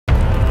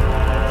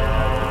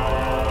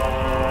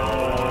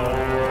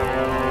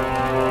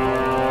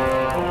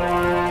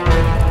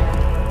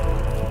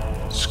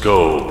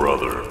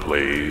SkullBrother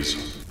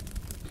plays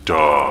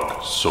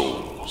Dark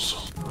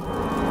Souls.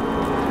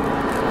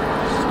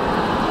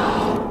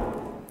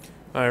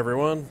 Hi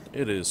everyone,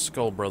 it is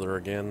SkullBrother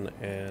again,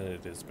 and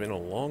it has been a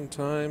long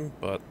time,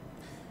 but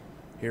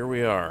here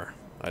we are.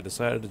 I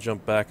decided to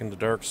jump back into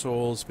Dark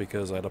Souls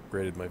because I'd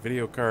upgraded my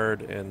video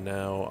card, and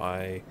now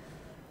I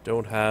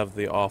don't have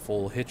the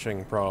awful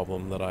hitching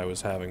problem that I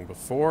was having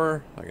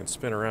before. I can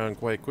spin around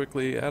quite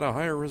quickly at a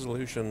higher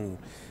resolution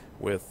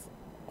with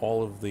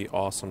all of the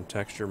awesome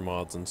texture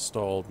mods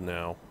installed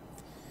now.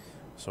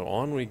 So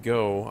on we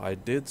go. I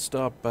did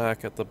stop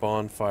back at the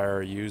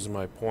bonfire, use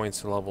my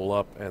points to level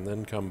up, and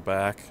then come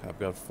back. I've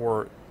got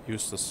 4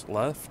 useless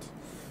left,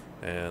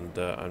 and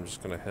I'm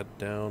just going to head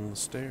down the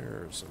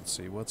stairs and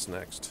see what's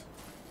next.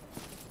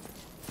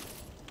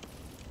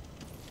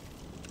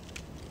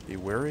 Be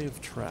wary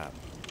of trap.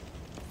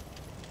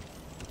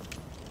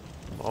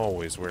 I'm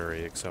always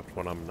wary except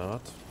when I'm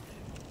not.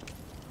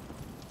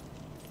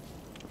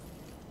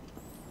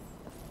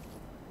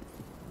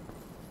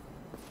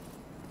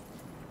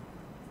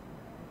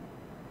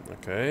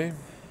 Okay.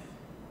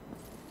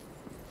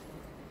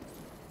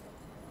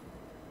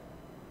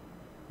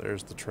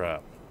 There's the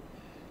trap.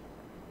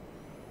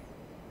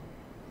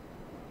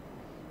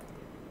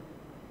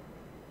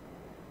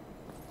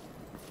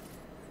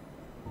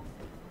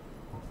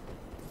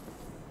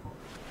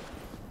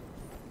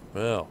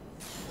 Well.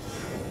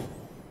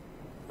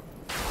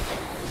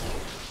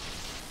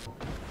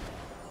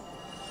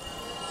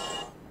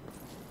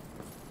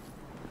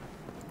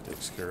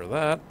 Takes care of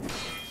that.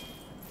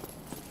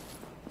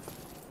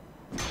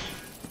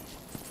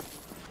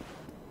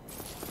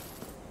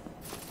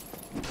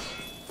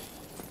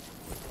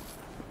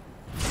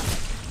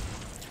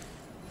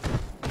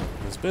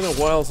 It's been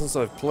a while since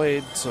I've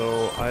played,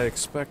 so I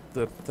expect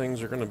that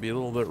things are going to be a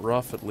little bit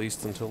rough, at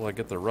least until I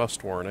get the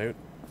rust worn out.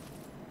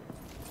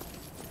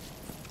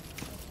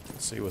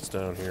 Let's see what's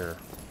down here.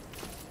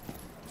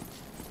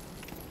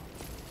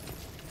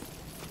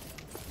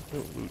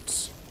 Oh,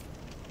 loots.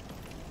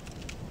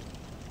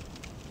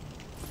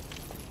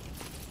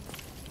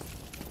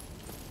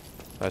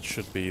 That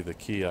should be the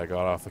key I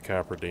got off the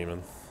Capra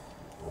Demon.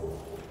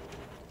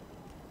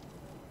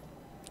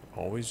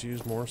 Always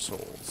use more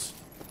souls.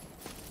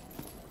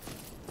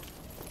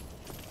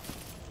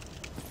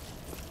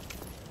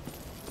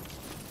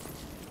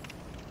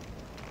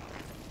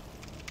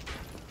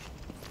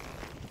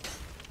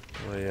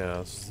 Oh yeah,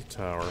 this is the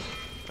tower.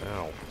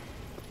 Ow.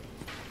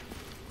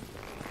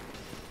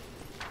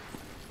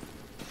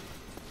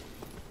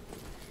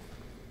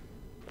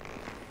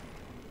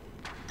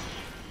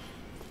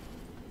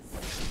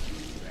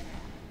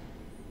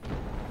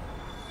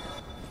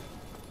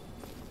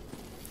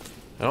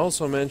 I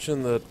also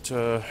mentioned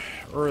that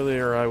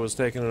earlier I was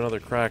taking another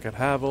crack at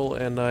Havel,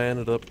 and I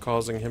ended up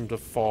causing him to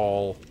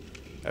fall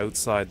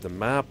outside the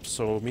map,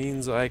 so it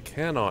means I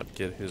cannot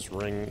get his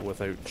ring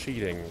without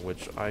cheating,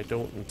 which I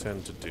don't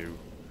intend to do.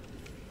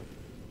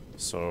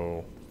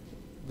 So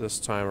this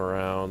time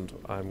around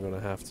I'm gonna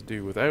have to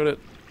do without it.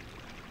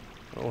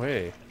 Oh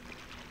hey,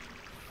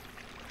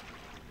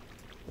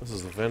 this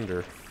is the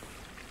vendor.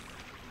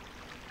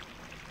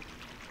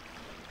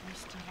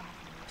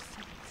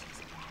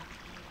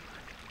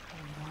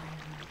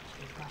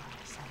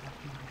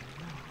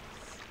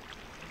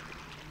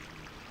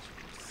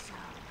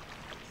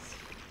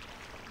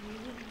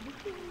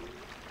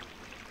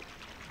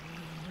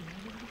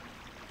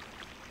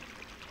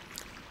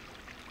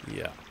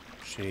 Yeah,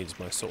 she needs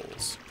my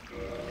souls.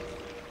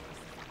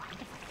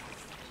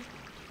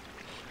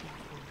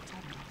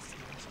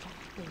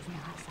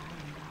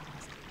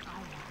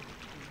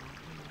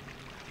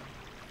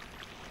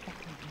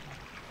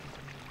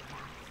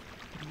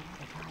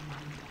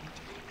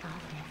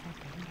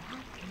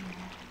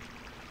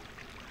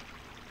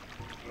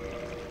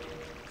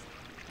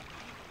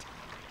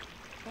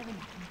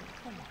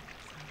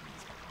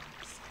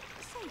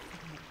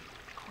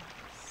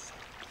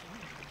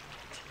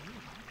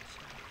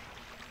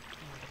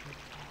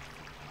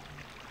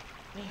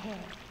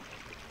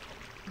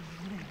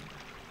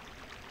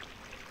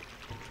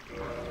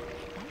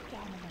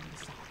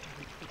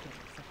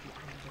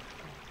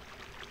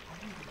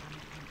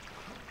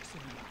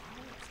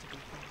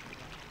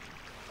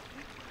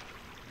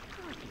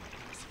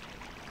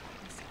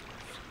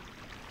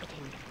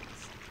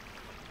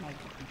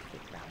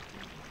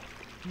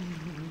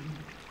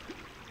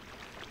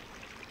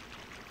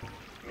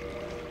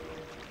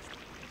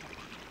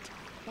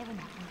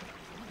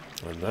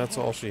 And that's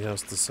all she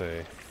has to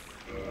say.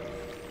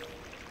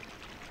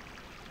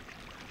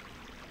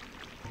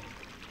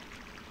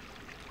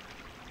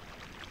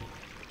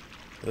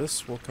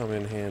 This will come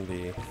in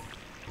handy,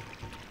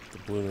 the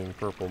blooming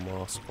purple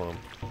moss clump.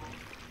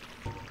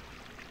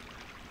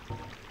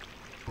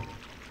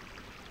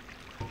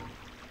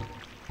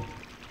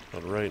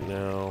 But right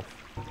now,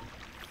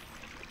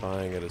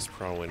 buying it is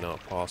probably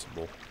not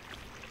possible.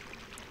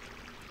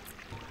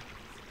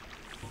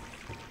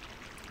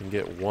 You can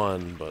get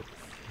 1, but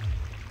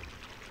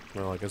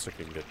well, I guess I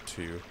can get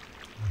 2.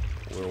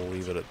 We'll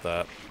leave it at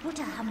that. What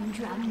a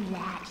humdrum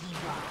lad you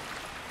are.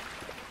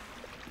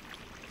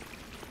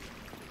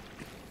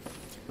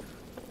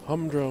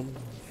 Humdrum.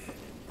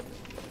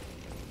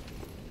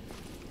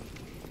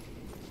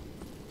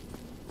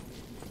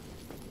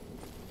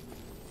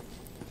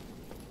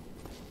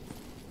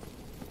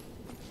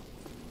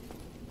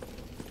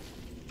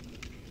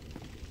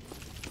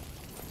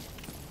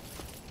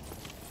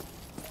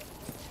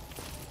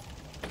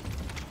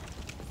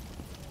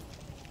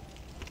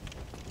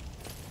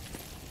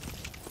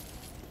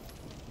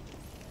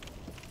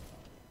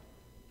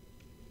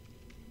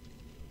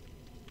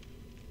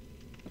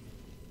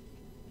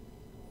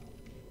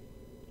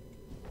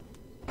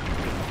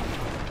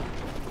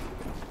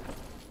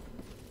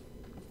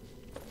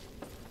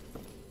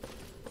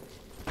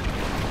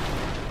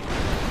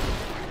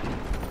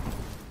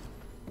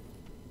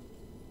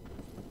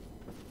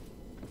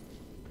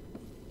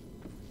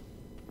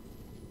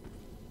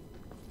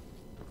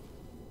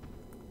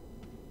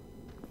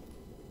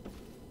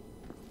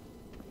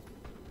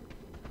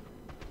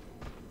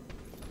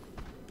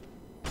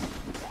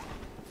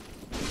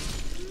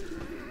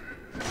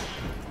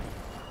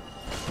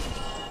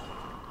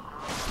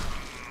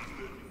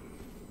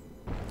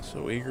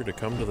 So eager to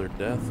come to their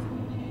death.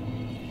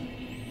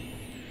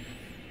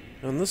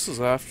 And this is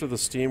after the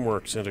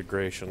Steamworks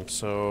integration,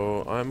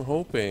 so I'm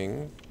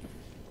hoping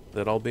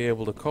that I'll be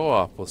able to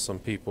co-op with some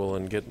people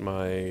and get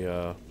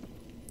my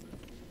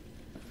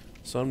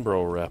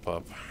Sunbro wrap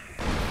up.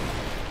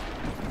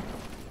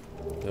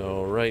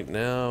 So right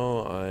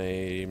now,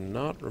 I'm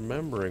not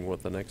remembering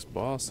what the next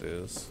boss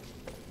is.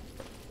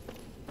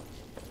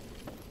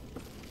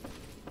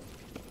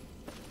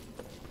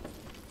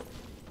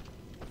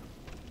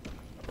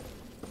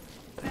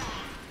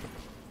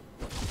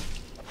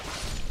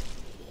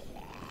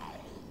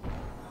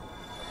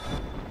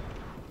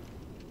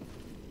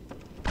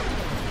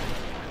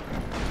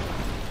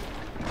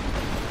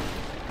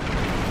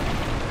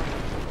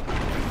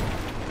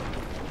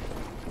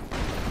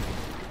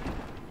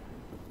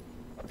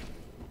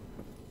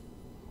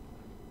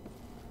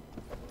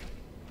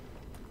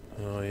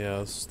 Oh yeah,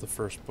 this is the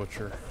first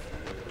butcher.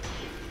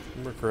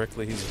 Remember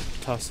correctly, he's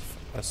a tough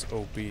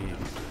SOB.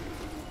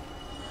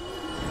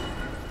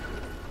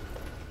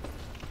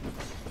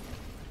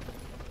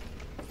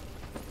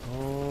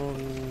 Oh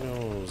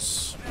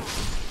noes.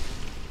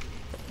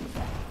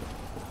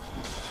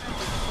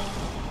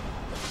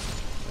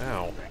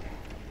 Ow.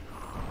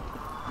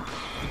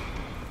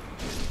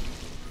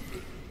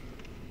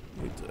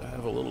 Need to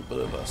have a little bit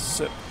of a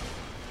sip.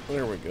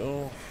 There we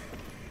go.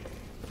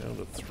 Down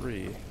to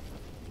 3.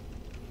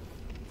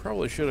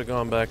 Probably should have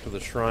gone back to the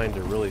shrine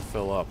to really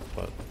fill up,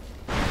 but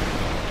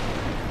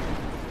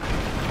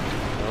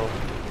no.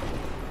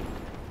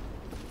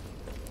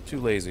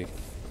 Too lazy.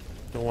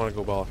 Don't want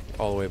to go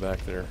all the way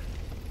back there.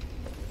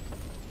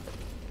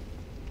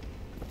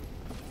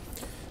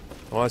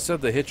 Well, I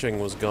said the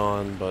hitching was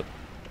gone, but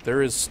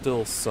there is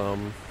still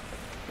some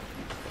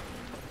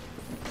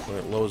when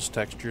it loads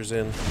textures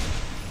in.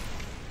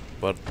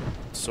 But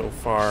so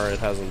far, it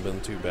hasn't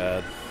been too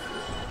bad.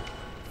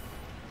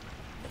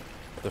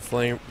 The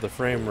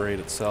frame rate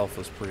itself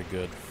is pretty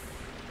good.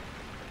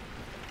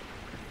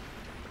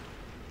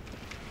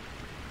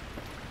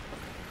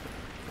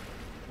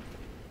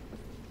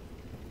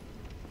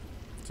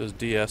 It says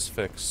DS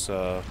fix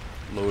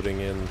loading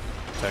in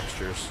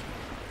textures.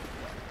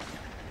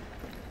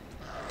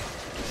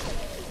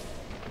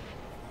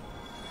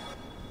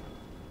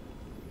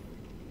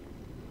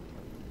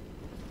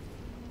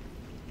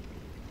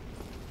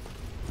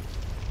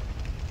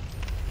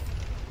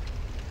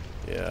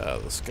 Yeah,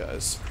 this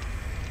guy's...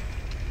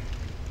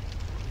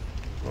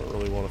 I don't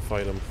really want to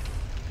fight him,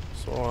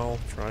 so I'll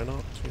try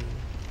not to.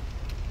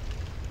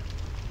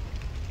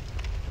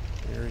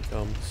 Here he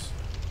comes.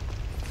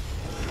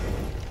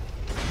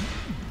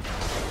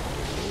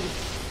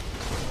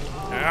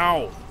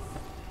 Ow!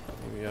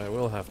 Maybe I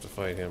will have to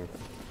fight him.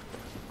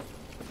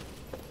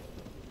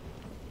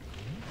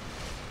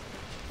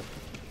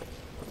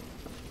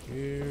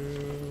 You...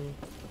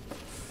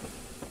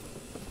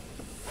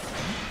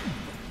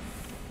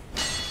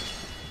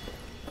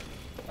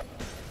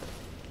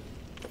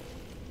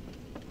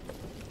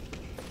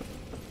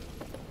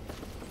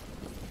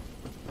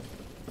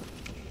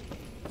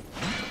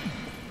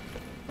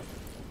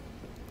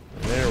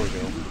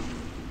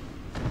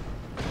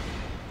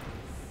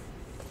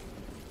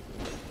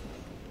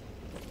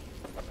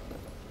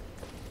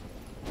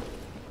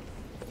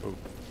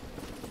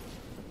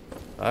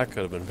 That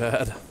could have been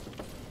bad.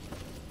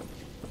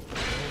 I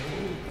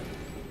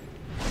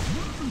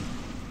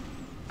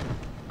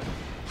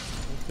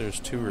think there's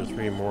 2 or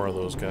 3 more of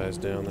those guys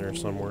down there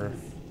somewhere.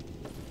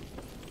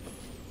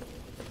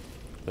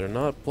 They're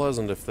not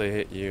pleasant if they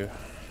hit you.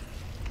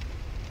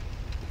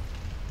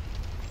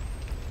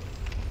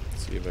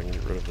 Let's see if I can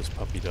get rid of this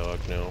puppy dog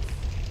now.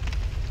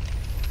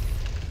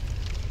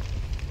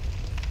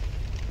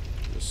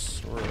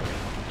 Just sort of...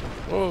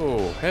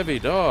 Whoa! Heavy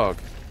dog!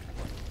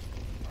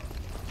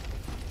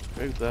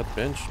 Scraped that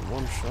bench in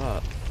one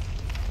shot.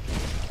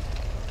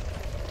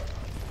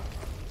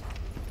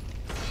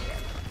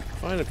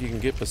 Find if you can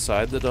get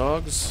beside the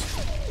dogs,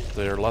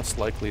 they're less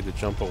likely to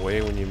jump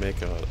away when you make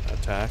an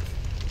attack.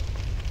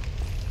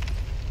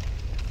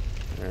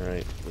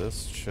 Alright,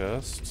 this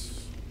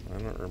chest, I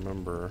don't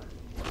remember.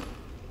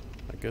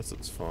 I guess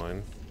it's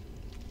fine.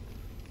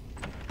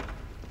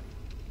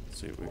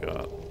 Let's see what we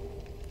got.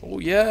 Oh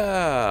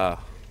yeah!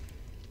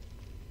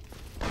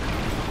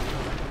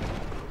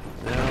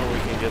 Now we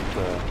can get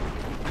the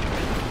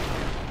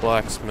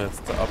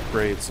blacksmith to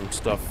upgrade some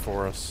stuff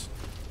for us.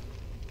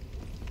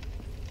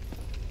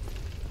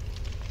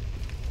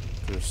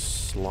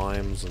 There's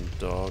slimes and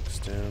dogs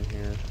down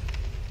here.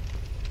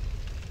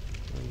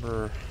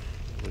 Remember,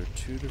 there are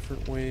 2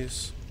 different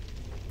ways.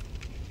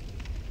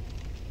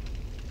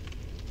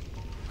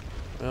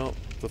 Well,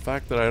 the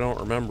fact that I don't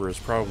remember is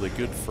probably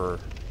good for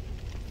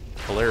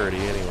hilarity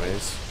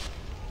anyways.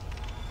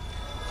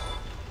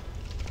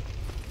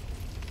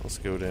 Let's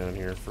go down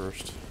here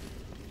first.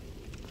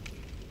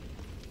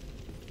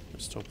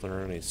 Just hope there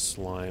aren't any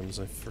slimes.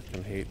 I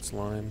freaking hate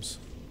slimes.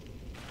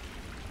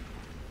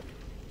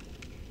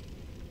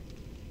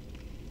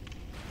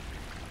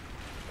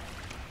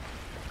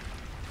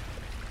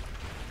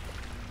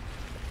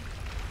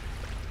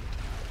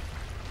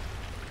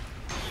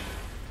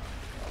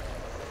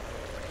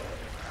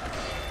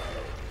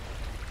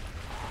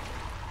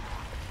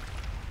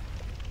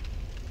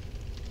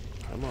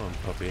 Come on,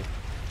 puppy.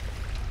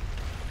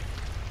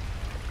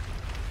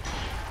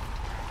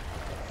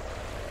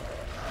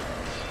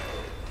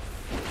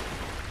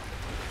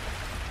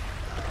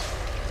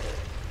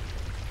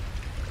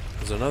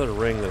 There's another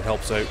ring that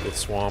helps out with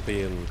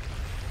swampy and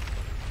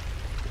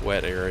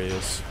wet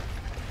areas,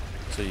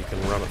 so you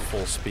can run at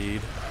full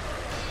speed.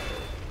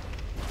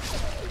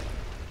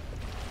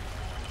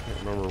 Can't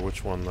remember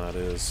which one that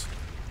is.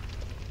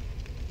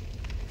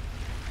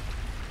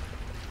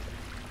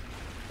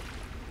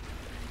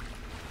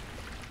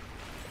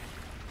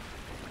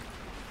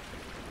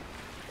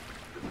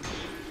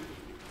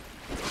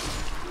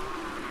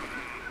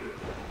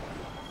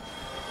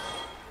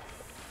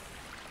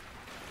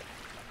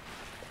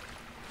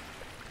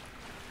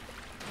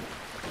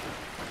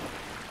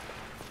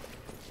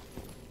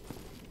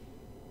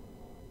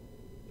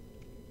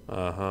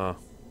 Uh-huh.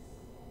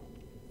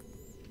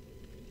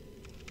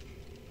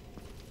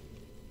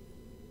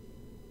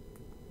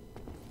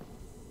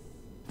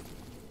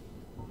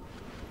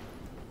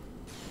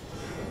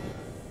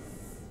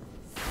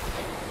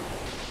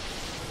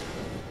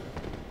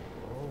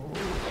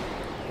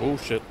 Oh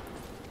shit.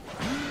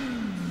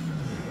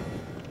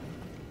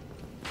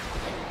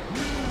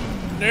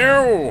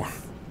 No!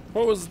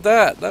 What was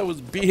that? That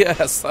was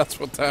BS. That's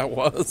what that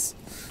was.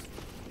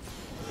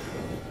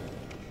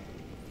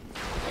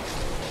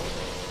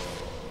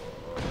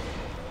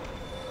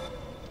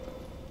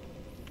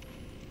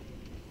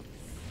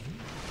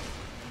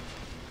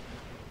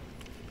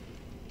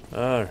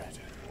 Alright.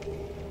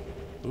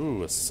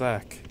 Ooh, a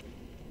sack.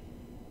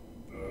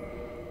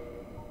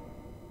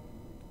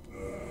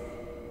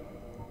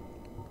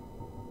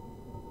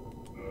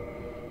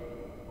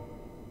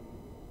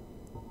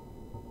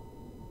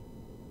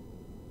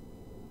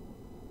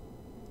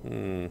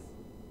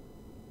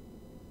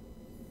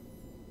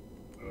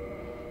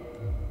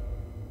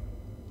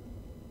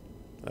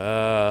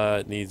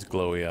 It needs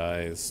glowy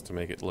eyes to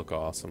make it look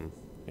awesome.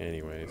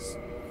 Anyways.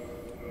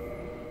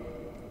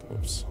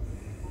 Whoops.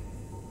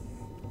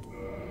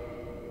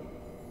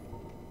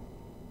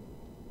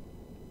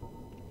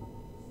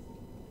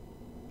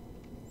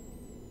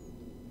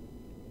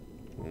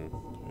 Do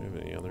we have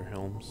any other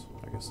helms?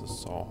 I guess this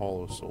is all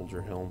Hollow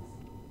Soldier helm.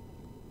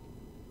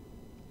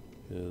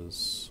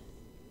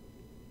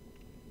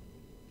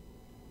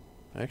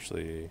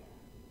 Actually,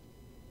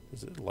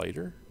 is it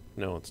lighter?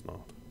 No, it's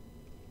not.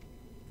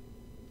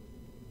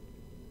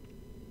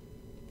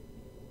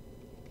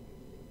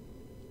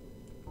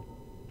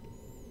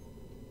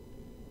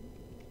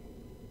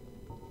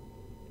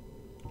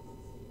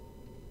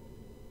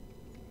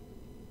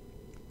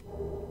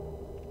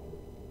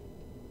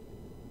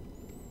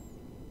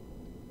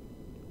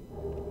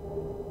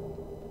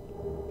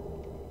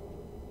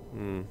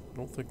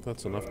 I don't think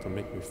that's enough to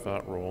make me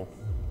fat roll.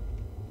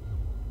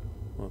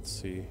 Let's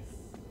see.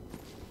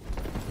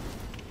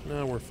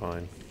 No, we're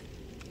fine.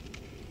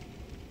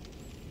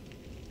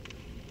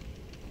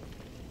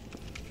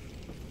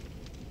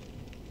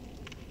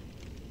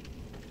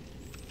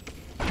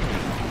 I'm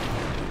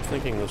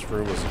thinking this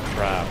room is a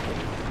trap.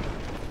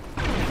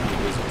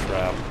 It is a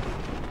trap.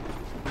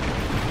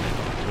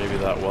 Maybe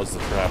that was the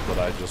trap that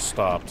I just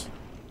stopped.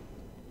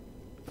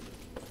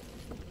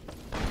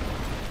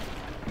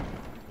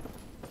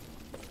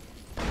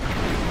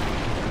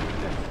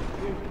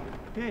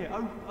 Here,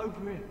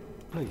 over here.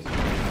 Please,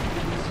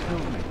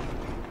 help me.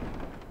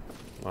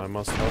 I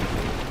must help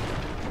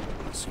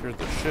you. It scared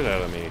the shit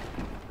out of me.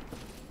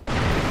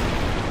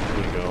 Here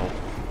we go.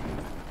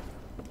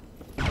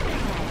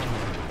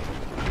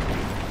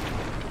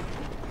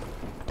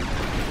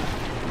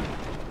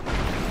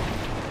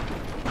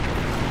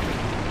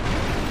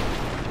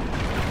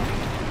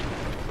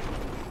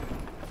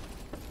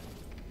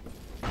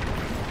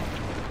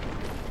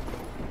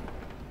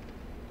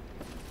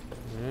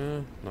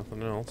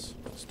 Nothing else.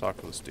 Let's talk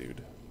to this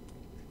dude.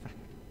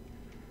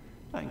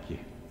 Thank you.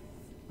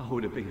 I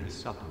would have been a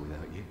supper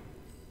without you.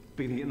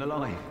 Been eaten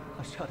alive.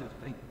 I shudder to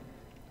think.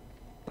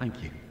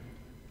 Thank you.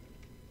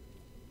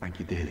 Thank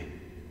you dearly.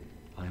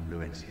 I am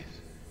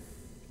Laurentius,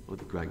 of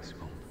the Great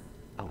Swamp.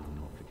 I will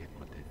not forget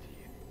my debt to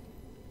you.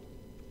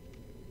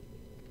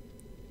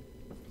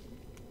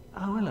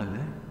 Oh, hello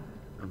there.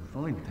 I'm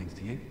fine, thanks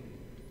to you.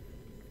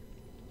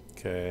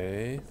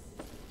 Okay.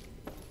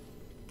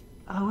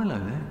 Oh, hello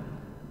there.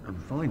 I'm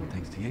fine,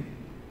 thanks to you.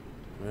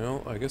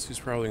 Well, I guess he's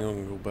probably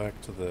going to go back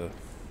to the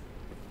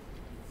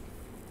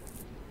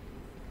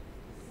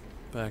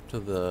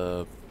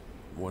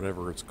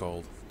whatever it's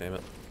called. Damn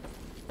it.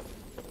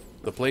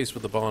 The place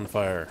with the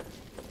bonfire.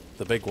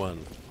 The big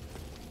one.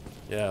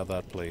 Yeah,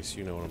 that place.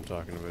 You know what I'm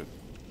talking about.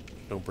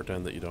 Don't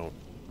pretend that you don't.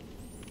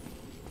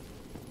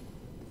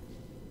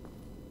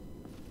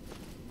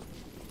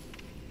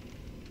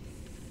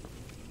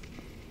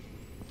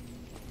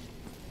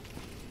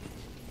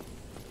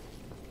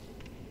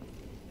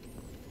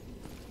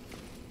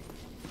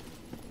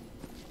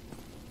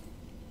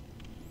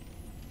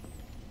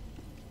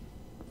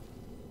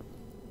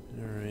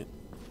 Alright.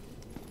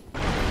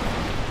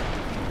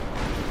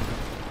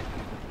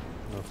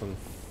 Nothing.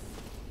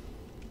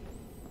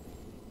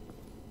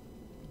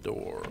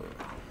 Door.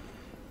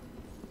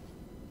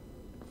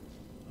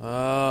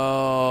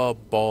 Oh,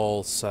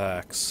 ball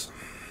sacks.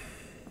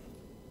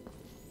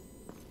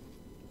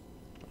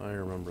 I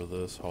remember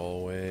this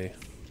hallway.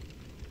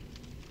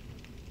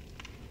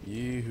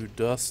 Ye who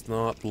doth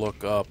not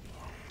look up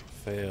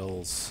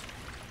fails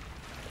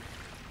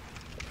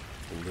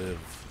to live.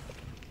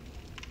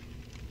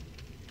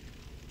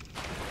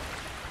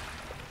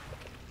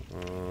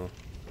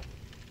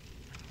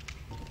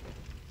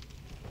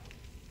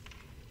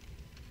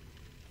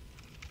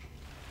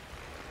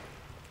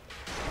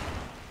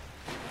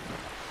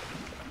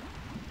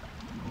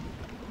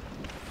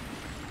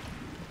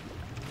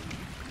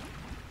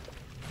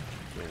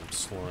 Damn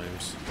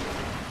slimes.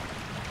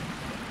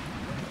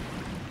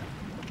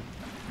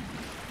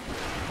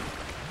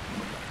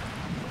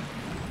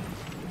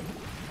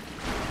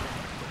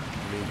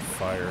 Need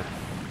fire.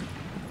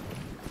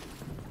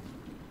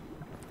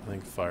 I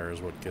think fire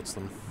is what gets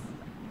them.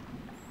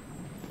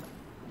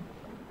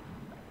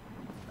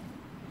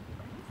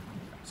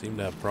 Seem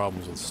to have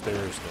problems with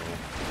stairs, though.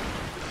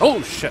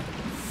 Oh, shit!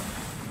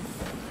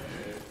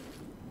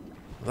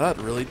 That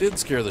really did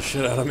scare the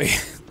shit out of me.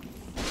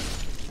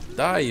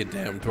 Die, you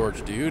damn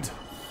torch dude.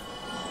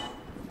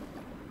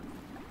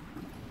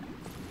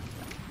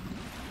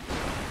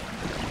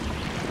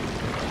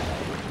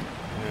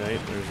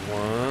 Alright, there's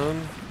one.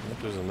 I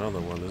think there's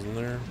another one, isn't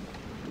there?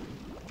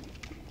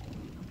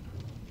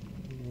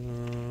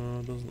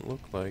 Doesn't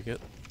look like it.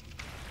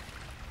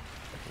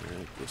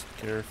 Alright, just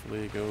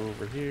carefully go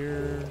over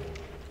here.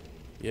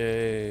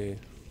 Yay.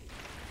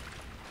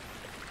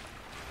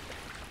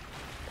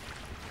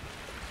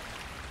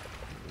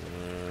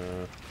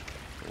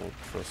 Don't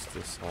trust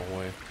this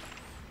hallway.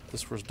 If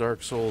this was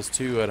Dark Souls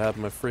 2, I'd have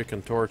my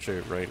freaking torch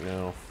out right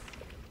now.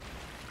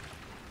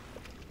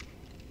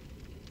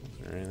 Is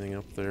there anything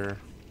up there?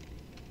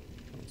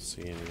 I don't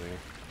see anything.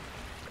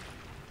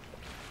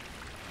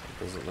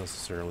 It doesn't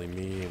necessarily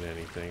mean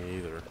anything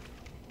either.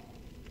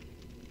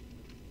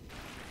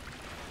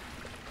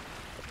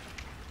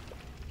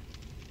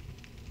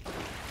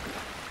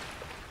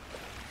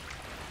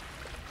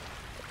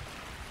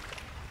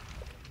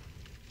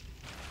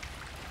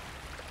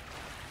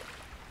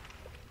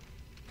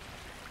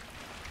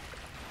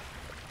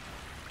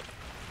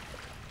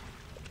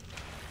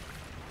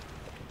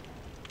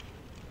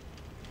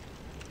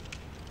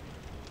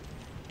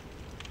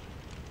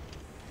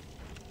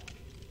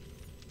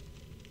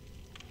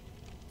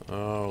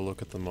 Oh,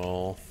 look at them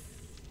all.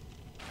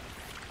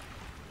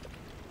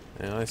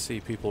 And I see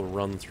people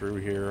run through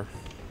here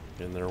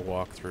in their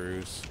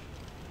walkthroughs.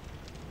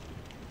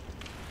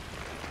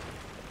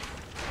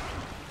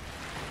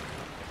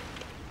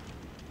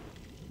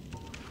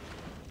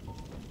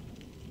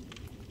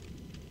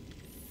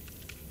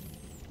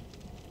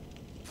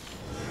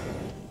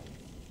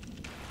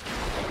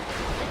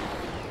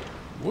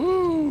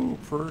 Woo!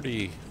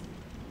 Pretty.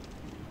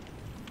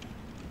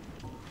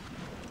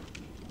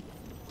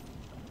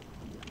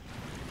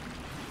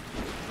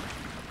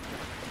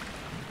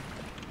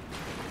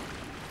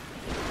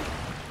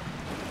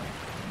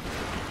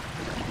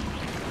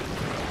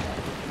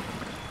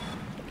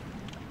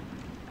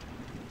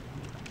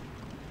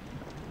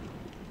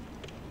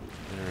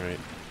 Alright.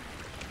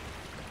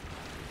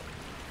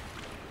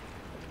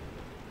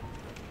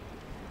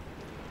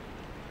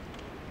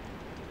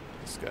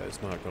 This guy's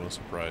not going to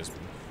surprise me.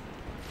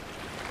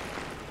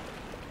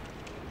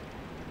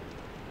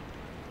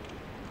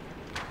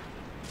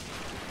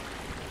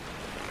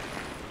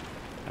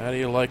 How do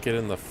you like it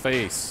in the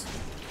face?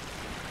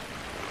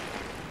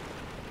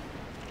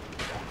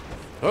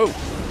 Oh!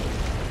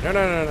 No,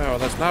 no, no, no,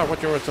 that's not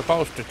what you were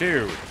supposed to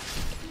do.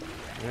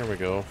 There we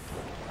go.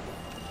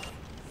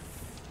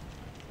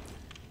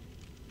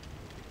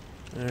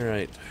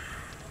 Alright.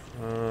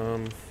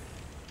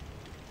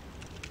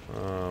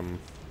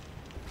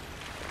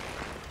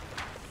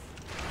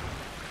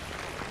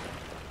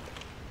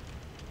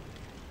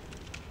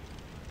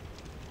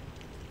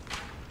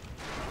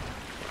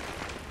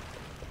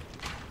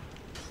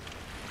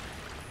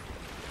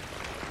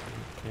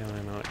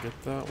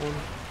 get that one?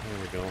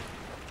 There we go.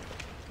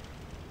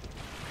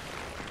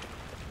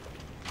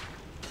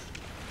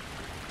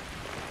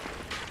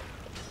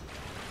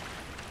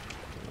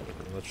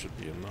 That should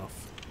be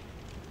enough.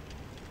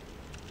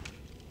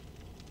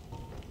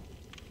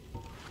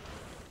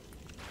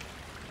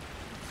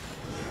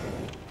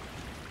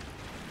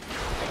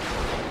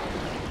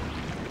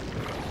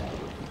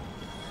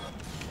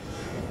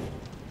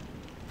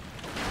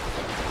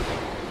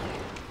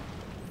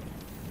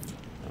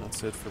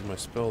 That's it for my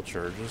spell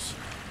charges.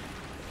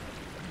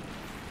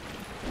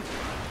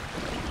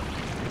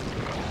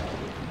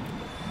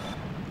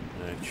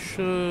 I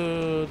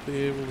should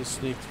be able to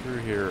sneak through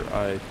here.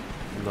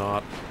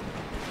 Not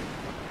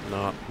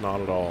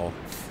at all.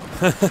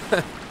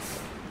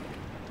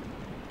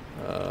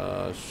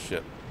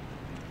 Shit.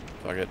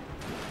 Fuck it.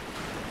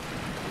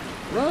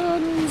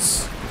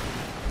 Runs!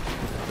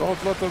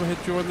 Don't let them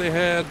hit you in the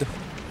head.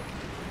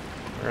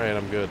 Alright,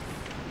 I'm good.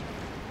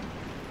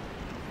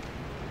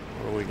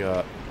 What do we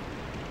got?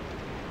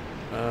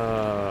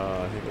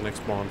 I think the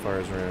next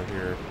bonfire's around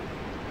here.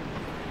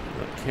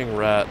 That king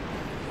rat.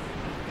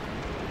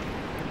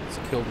 It's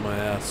killed my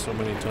ass so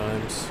many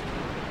times.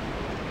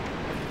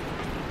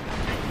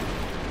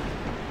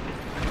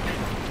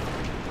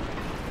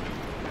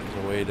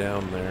 There's a way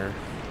down there.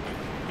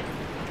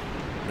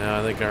 Now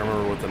I think I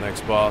remember what the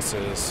next boss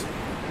is.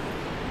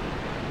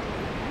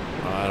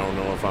 I don't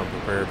know if I'm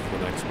prepared for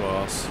the next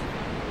boss.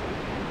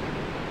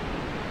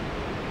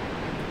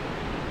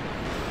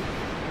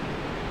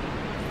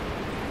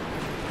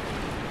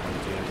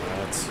 Damn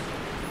rats.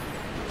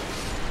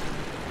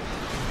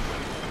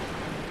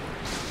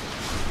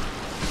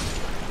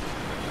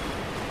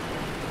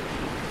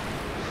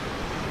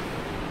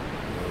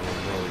 I'm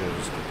probably gonna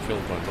just get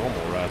killed by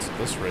normal rats at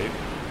this rate.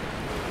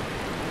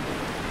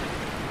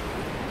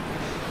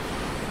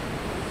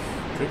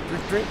 Drink,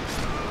 drink, drink.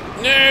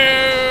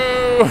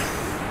 No!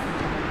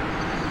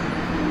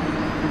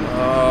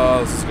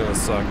 Oh, this is gonna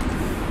suck.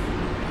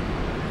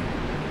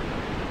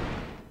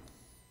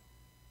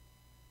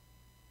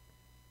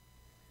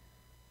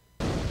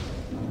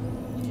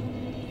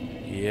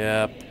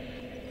 Yep.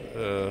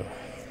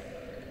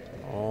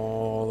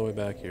 All the way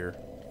back here.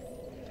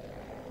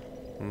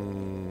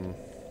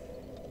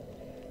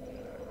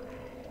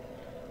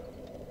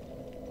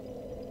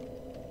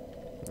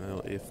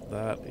 Well, if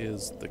that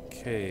is the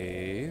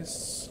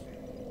case...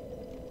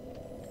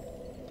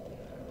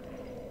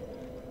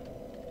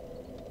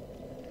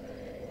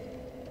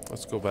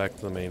 let's go back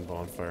to the main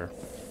bonfire.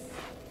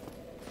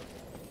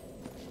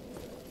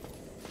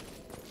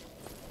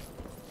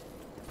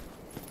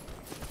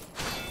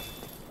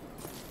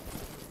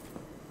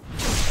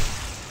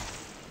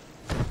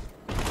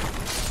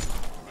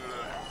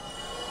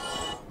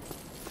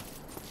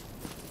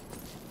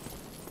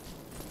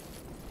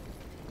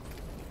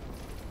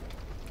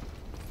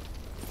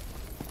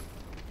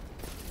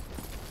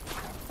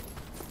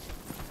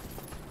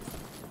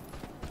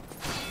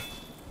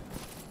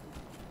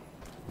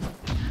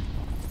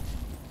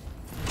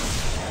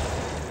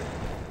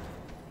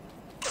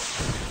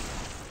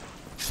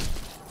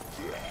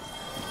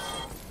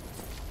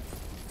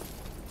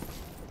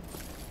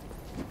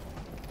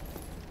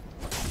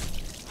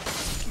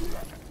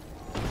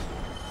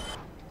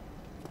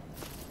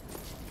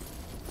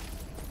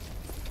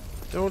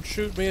 Don't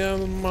shoot me,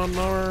 I'm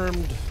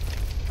unarmed.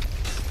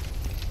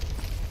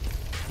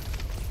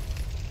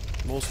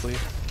 Mostly.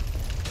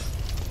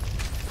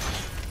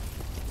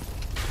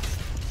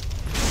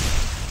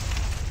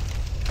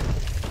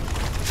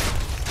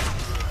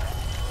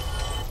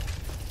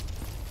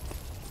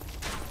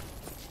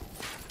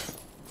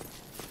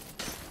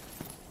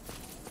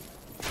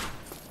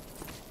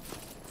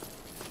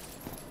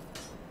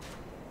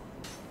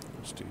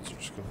 Those dudes are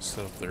just gonna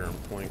sit up there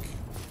and blink.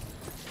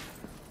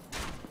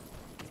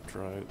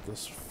 Try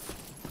this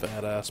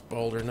badass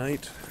boulder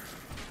knight.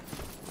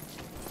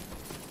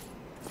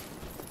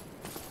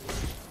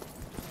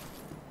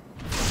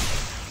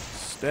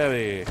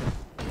 Stabby.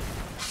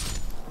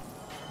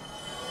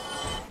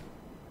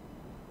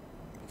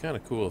 Kind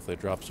of cool if they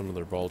drop some of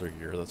their boulder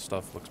gear. That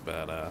stuff looks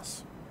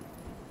badass.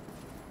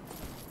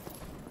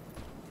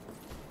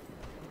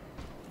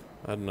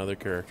 I had another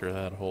character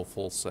that had a whole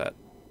full set,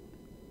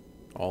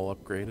 all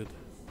upgraded.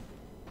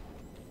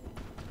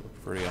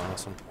 Pretty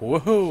awesome.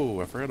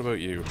 Whoa! I forgot about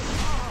you.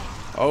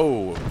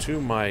 Oh,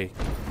 to my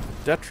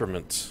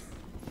detriment.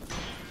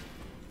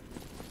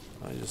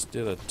 I just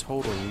did a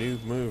total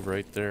noob move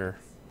right there.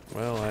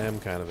 Well, I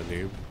am kind of a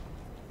noob.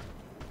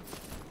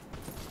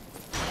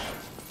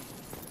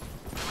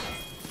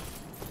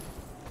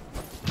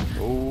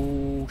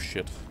 Oh,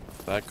 shit.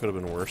 That could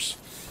have been worse.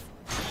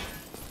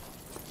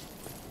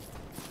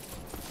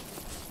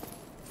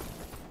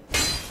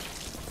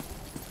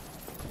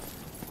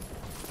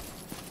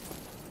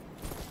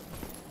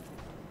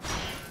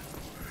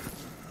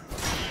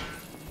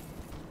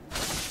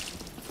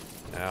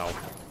 Ow.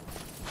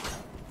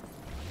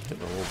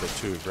 Getting a little bit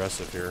too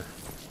aggressive here.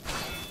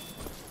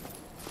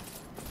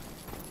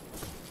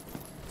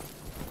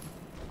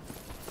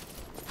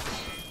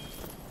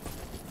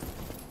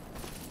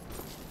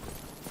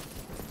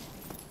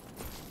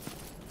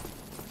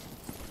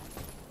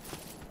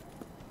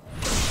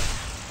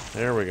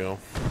 There we go.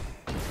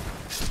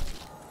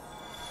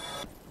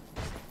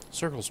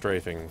 Circle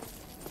strafing.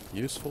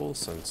 Useful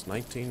since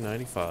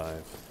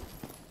 1995.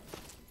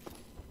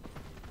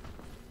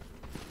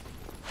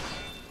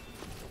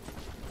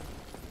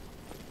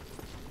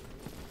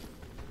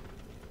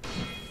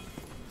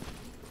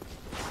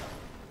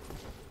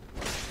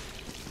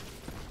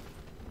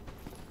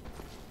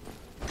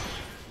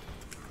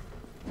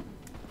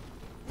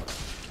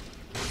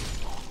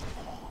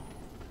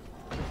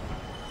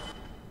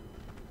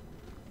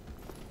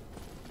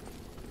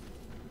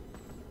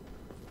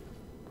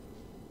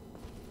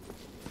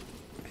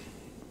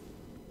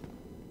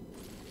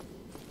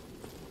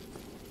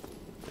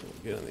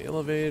 Get in the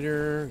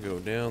elevator, go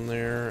down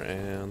there,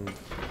 and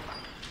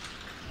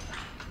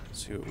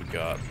see what we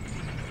got. I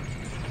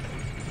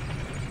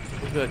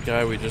think that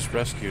guy we just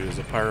rescued is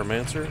a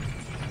pyromancer.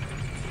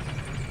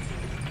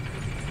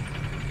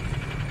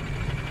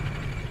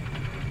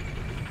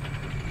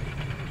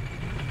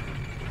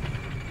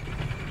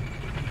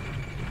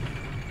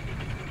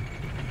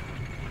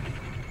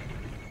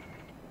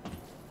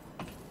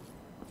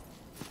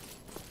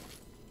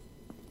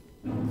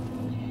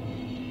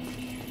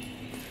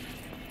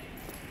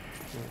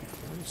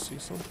 See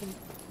something?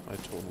 I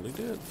totally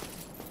did.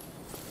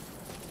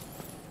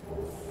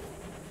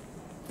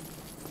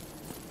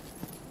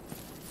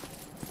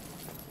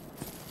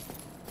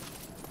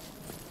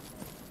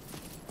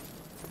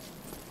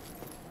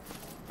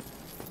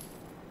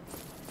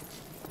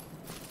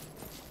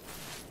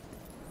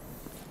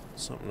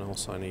 Something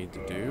else I need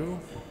to do.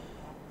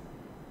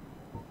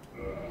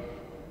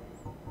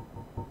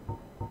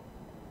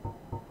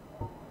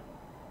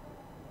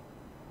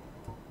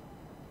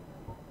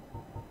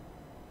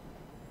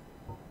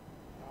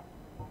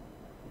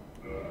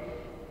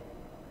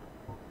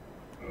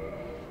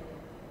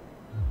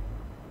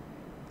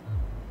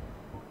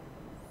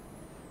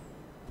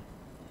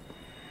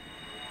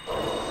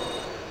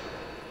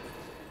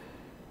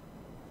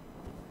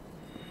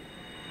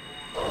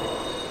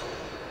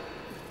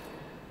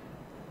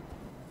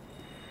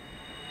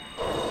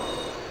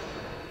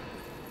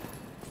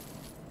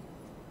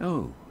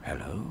 Oh,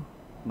 hello.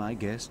 My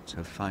guests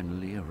have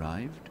finally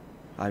arrived.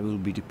 I will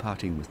be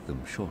departing with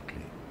them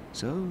shortly.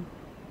 So,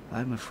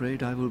 I'm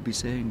afraid I will be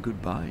saying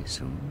goodbye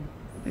soon.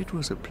 It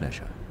was a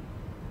pleasure.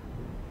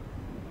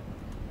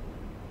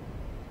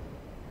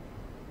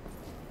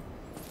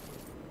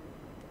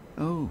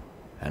 Oh,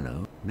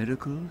 hello.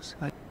 Miracles?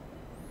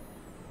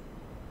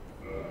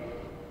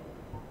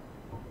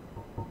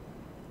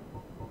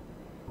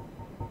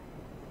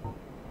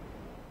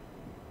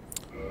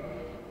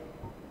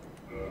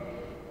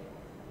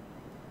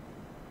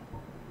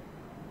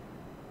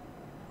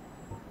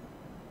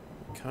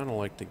 Kind of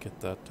like to get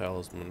that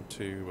talisman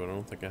too, but I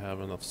don't think I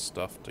have enough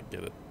stuff to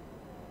get it.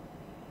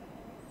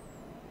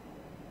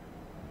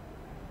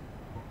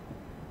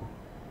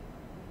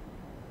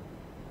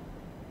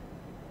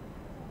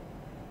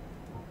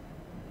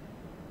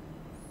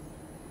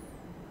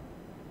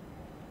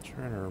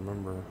 Trying to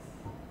remember.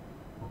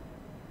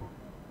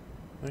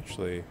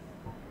 Actually, it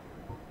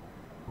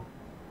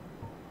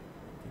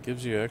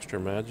gives you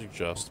extra magic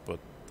just, but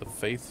the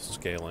faith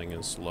scaling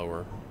is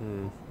lower.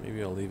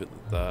 Maybe I'll leave it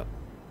at that.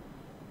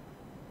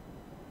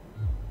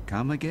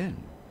 Come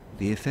again.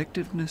 The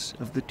effectiveness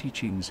of the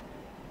teachings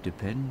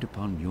depend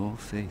upon your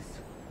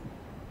faith.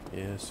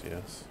 Yes,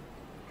 yes.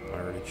 I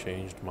already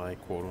changed my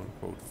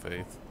quote-unquote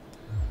faith.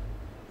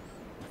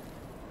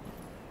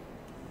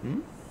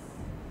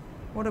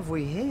 What have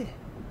we here?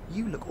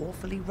 You look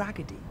awfully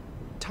raggedy.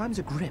 Times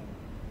are grim.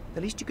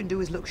 The least you can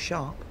do is look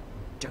sharp.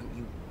 Don't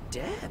you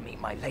dare meet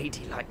my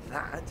lady like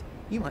that.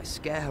 You might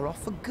scare her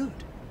off for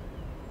good.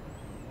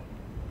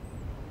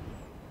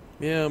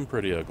 Yeah, I'm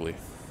pretty ugly.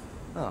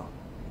 Oh,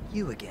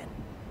 you again.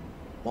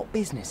 What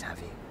business have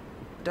you?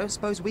 Don't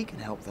suppose we can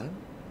help, though.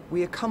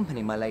 We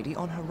accompany my lady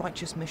on her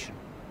righteous mission.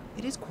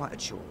 It is quite a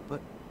chore,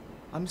 but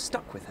I'm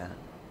stuck with her.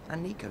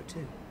 And Nico,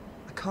 too.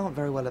 I can't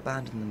very well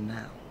abandon them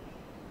now.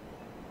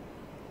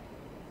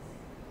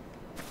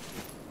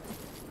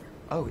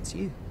 Oh, it's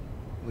you.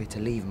 We're to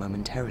leave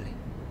momentarily.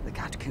 The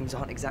catacombs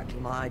aren't exactly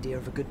my idea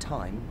of a good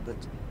time, but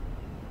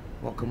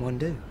what can one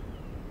do?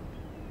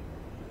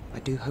 I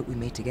do hope we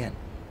meet again,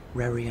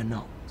 rarely or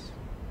not.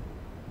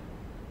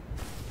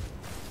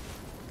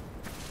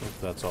 I think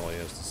that's all he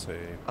has to say.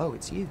 Oh,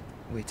 it's you.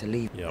 We're to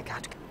leave the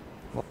catacombs.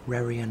 What,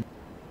 rarely or not?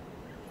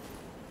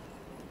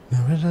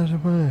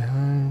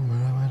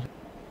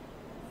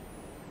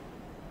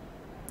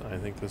 I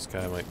think this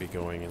guy might be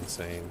going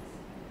insane.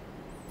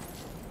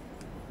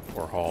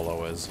 Or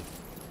hollow, as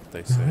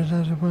they say.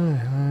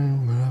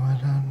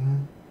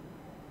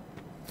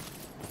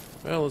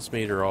 Well, let's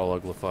meet her all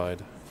uglified.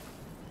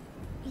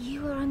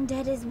 You are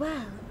undead as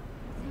well.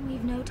 Then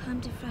we've no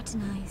time to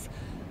fraternize.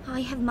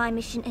 I have my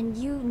mission and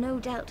you no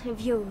doubt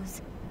have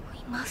yours. We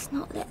must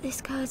not let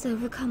this curse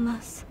overcome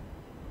us.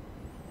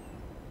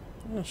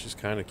 Well, she's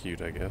kind of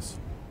cute, I guess.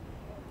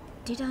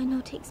 Did I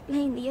not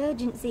explain the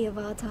urgency of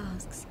our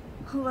tasks?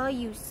 Or are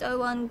you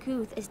so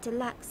uncouth as to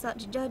lack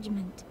such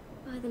judgment?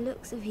 By the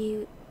looks of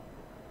you,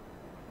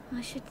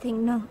 I should think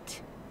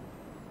not.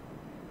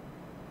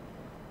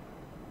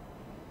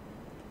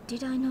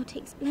 Did I not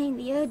explain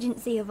the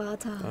urgency of our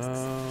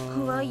tasks?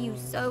 Or are you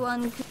so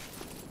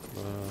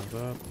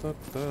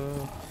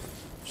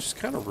She's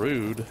kind of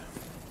rude.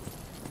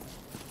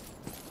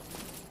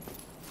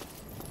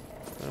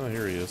 Oh,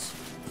 here he is.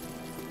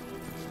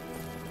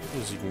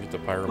 You can get the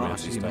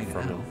pyromancy stuff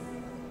from him.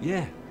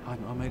 Yeah,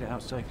 I made it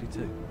out safely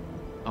too.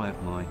 I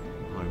have my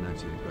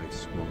pyromancy in the Great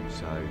Swamp,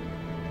 so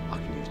I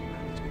can usually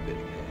manage with a bit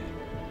of care.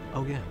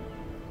 Oh yeah,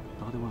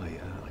 by the way,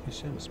 I can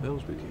share my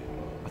spells with you.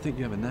 I think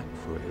you have a knack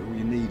for it. All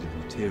you need are the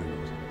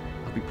materials.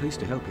 I'd be pleased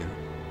to help you.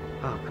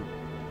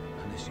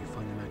 Unless you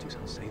find the magics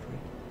unsavory.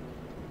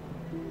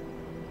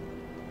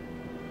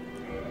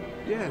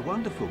 Yeah,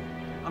 wonderful.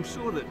 I'm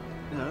sure that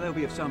they'll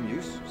be of some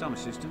use, some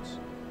assistance.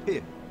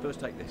 Here, first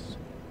take this.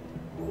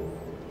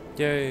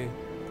 Yay.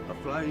 A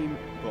flame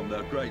from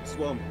the Great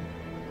Swamp.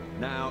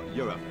 Now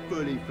you're a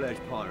fully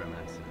fledged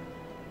pyromancer.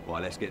 Why,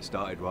 let's get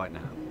started right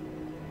now.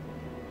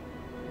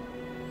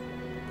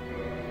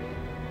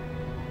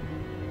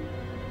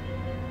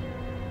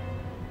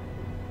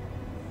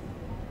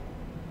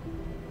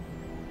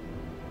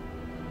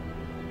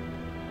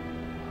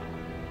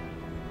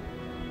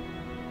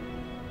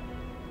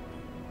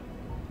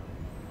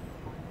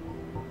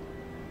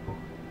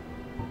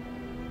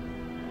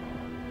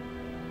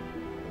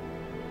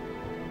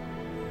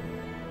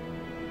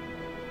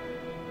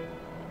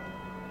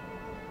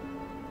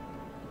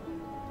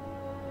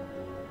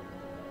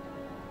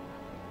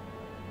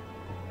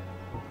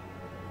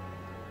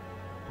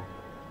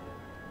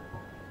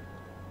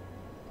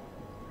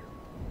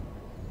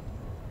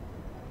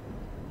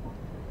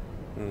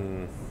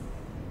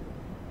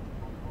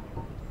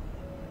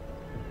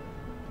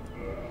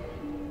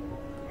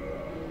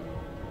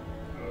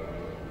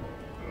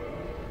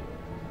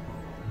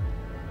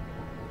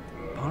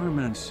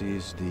 Pyromancy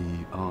is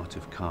the art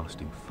of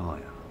casting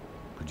fire.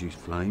 Produce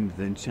flame,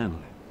 then channel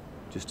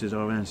it, just as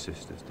our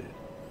ancestors did.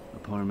 A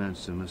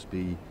pyromancer must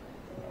be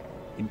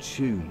in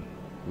tune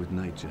with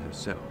nature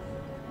herself.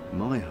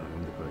 My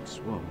home, the Great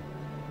Swamp,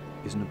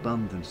 is an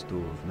abundant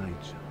store of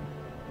nature.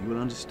 You will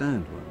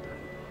understand one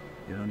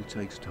day. It only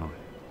takes time.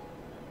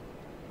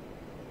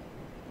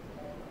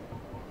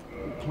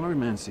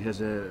 Pyromancy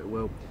has a,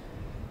 well,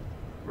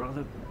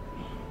 rather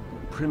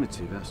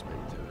primitive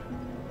aspect to it.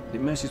 It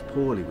meshes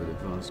poorly with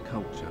advanced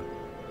culture,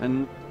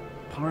 and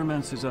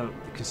pyromancers are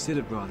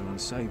considered rather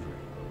unsavory.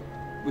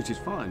 Which is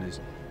fine,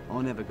 as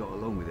I never got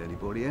along with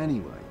anybody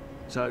anyway.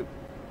 So,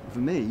 for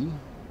me,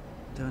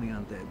 turning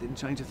undead didn't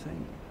change a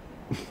thing.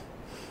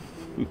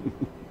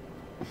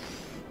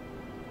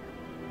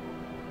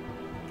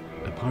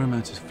 A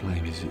pyromancer's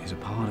flame is a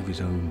part of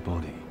his own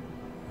body.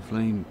 The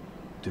flame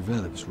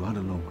develops right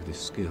along with his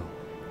skill.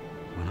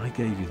 When I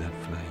gave you that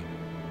flame,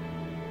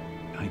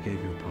 I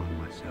gave you a part of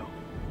myself.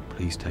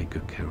 Please take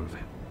good care of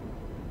it.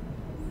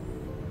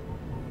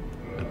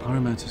 A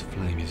pyromancer's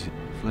flame is a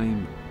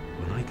flame.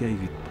 When I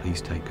gave you,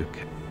 please take good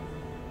care.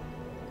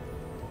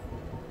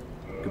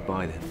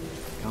 Goodbye then.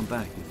 Come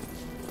back.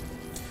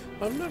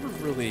 I've never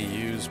really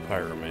used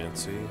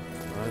pyromancy.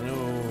 I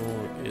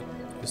know it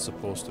is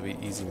supposed to be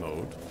easy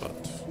mode,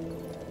 but...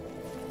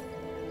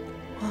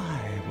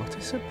 Why, what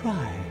a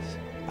surprise.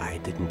 I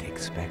didn't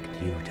expect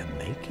you to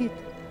make it.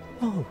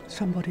 Oh,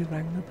 somebody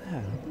rang the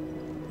bell.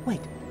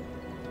 Wait,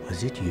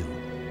 was it you?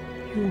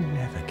 You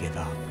never give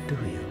up, do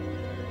you?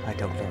 I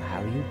don't know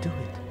how you do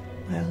it.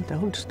 Well,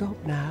 don't stop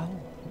now.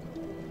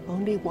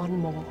 Only one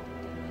more.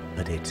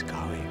 But it's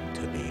going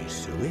to be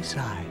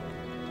suicide.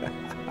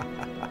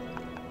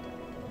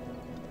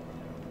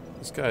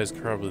 This guy is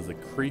probably the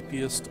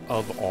creepiest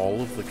of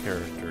all of the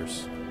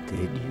characters.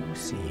 Did you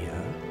see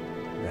her?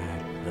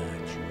 That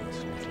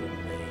virtuous little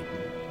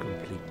maiden,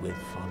 complete with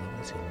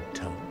followers in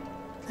tow.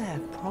 They're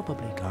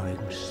probably going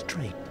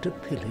straight to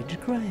pillage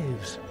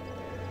graves.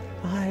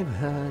 I've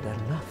heard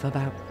enough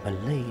about a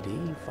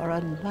lady for a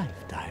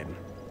lifetime.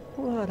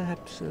 What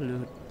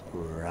absolute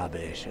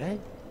rubbish, eh?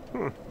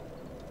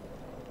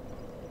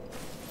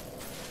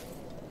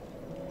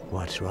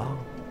 What's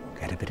wrong?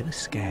 Get a bit of a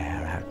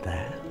scare out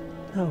there?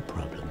 No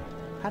problem.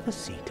 Have a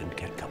seat and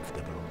get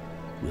comfortable.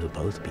 We'll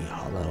both be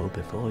hollow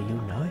before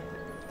you know it.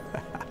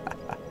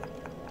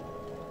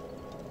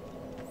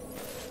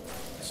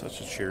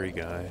 Such a cheery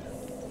guy.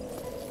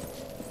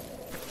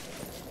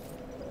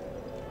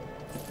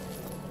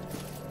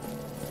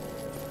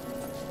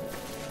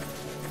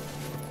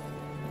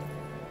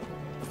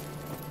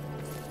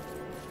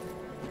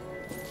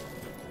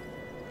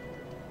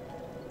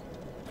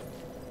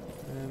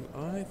 And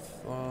I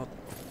thought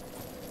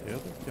the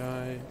other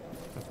guy...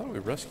 I thought we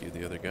rescued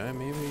the other guy.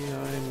 Maybe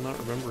I'm not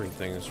remembering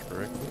things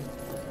correctly.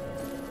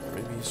 Or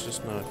maybe he's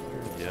just not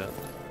here yet.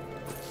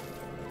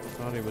 I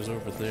thought he was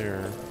over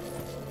there,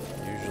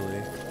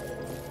 usually.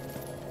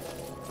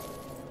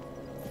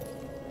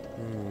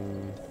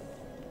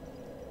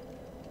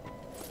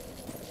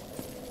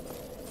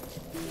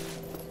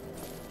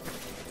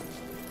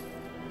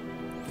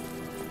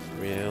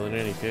 Well, in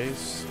any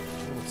case,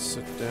 let's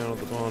sit down at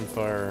the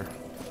bonfire.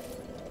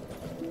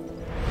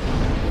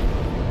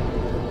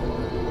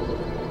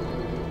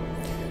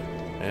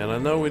 And I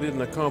know we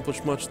didn't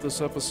accomplish much this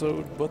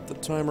episode, but the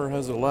timer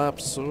has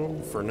elapsed, so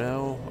for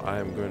now, I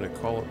am going to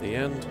call it the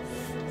end.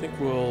 I think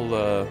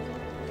we'll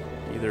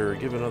either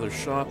give another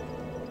shot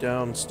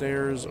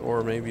downstairs,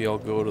 or maybe I'll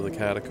go to the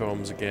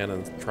catacombs again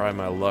and try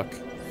my luck.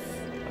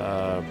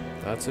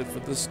 That's it for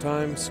this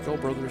time.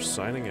 SkullBrother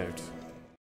signing out.